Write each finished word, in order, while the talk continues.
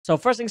So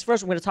first things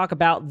first, we're going to talk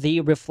about the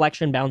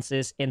reflection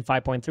bounces in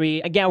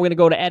 5.3. Again, we're going to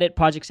go to edit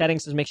project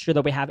settings to make sure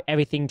that we have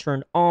everything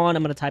turned on.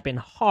 I'm going to type in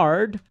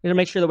hard. We're going to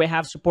make sure that we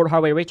have support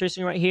hardware ray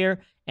tracing right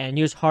here and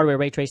use hardware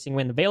ray tracing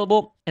when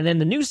available. And then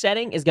the new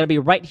setting is going to be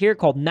right here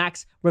called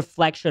max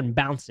reflection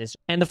bounces.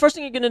 And the first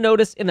thing you're going to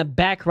notice in the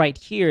back right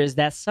here is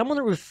that some of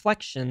the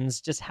reflections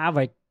just have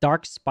a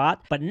dark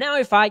spot. But now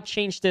if I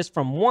change this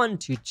from 1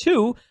 to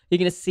 2, you're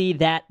going to see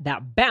that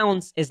that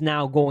bounce is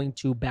now going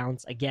to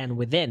bounce again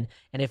within.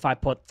 And if I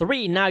put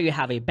 3, now you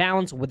have a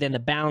bounce within the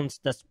bounce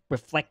that's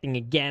reflecting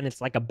again.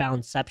 It's like a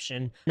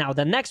bounceception. Now,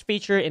 the next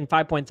feature in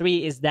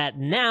 5.3 is that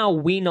now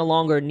we no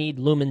longer need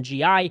Lumen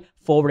GI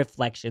for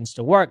reflections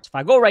to work. So if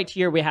I go right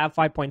here, we have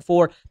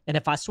 5.4. And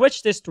if I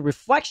switch this to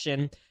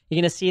reflection, you're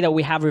going to see that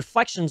we have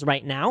reflections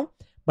right now.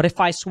 But if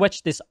I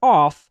switch this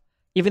off,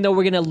 even though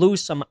we're going to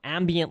lose some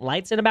ambient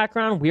lights in the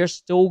background, we are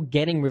still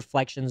getting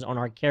reflections on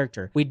our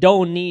character. We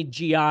don't need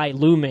GI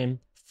Lumen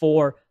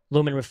for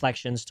Lumen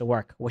Reflections to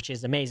work, which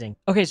is amazing.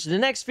 Okay, so the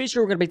next feature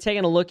we're going to be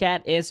taking a look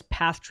at is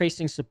path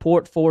tracing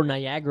support for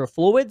Niagara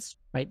fluids.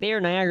 Right there,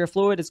 Niagara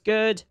fluid is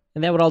good.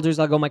 And then what I'll do is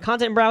I'll go my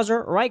content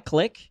browser,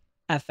 right-click,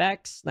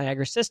 FX,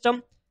 Niagara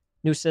system,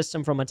 new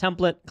system from a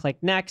template, click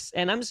next,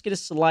 and I'm just going to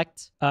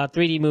select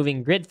 3D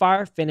moving grid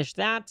fire, finish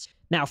that.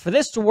 Now, for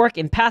this to work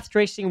in path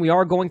tracing, we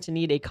are going to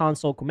need a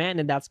console command,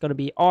 and that's going to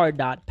be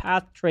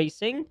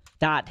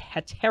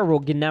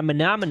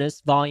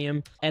r.pathtracing.heterogeneminous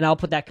volume, and I'll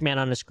put that command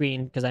on the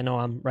screen because I know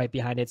I'm right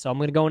behind it. So I'm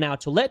going to go now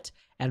to lit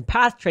and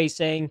path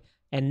tracing,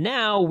 and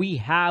now we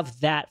have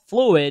that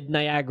fluid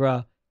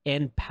Niagara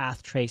in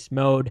path trace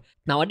mode.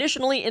 Now,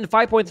 additionally, in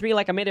 5.3,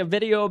 like I made a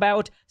video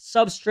about,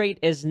 Substrate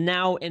is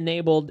now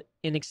enabled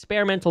in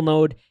experimental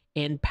mode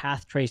in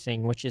path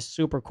tracing, which is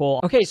super cool.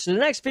 Okay, so the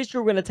next feature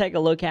we're going to take a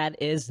look at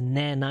is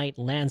nanite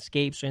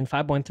landscapes. So in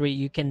 5.3,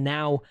 you can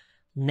now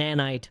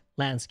nanite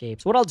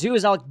landscapes. What I'll do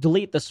is I'll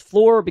delete this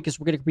floor because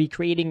we're going to be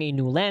creating a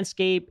new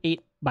landscape.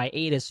 8 by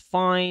 8 is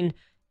fine.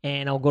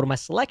 And I'll go to my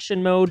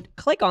selection mode,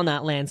 click on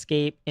that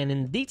landscape, and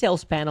in the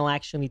details panel,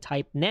 actually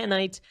type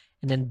nanite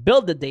and then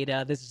build the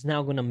data. This is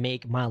now going to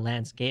make my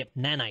landscape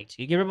nanite.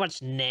 You can pretty much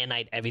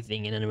nanite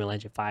everything in Unreal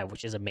Engine 5,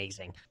 which is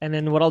amazing. And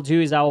then what I'll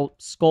do is I'll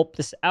sculpt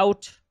this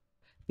out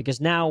because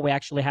now we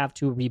actually have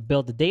to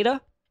rebuild the data.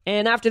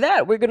 And after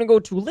that, we're going to go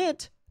to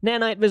lit,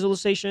 nanite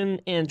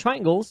visualization, and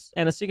triangles.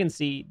 And as you can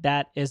see,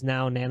 that is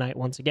now nanite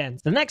once again.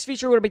 The next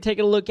feature we're going to be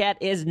taking a look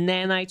at is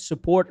nanite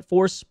support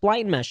for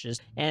spline meshes.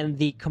 And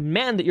the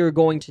command that you're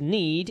going to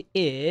need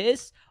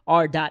is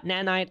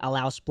r.nanite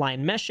allow spline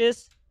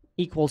meshes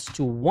equals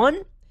to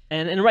 1.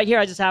 And right here,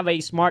 I just have a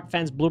smart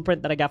fence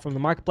blueprint that I got from the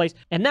marketplace.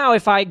 And now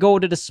if I go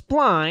to the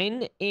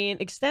spline and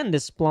extend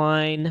this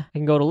spline, I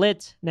can go to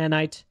lit,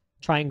 nanite,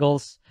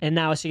 triangles. And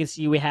now as you can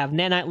see, we have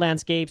nanite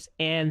landscapes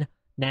and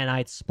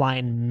nanite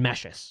spline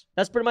meshes.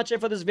 That's pretty much it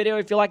for this video.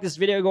 If you like this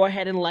video, go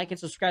ahead and like and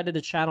subscribe to the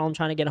channel. I'm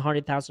trying to get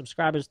 100,000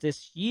 subscribers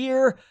this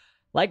year.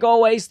 Like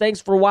always, thanks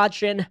for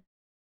watching.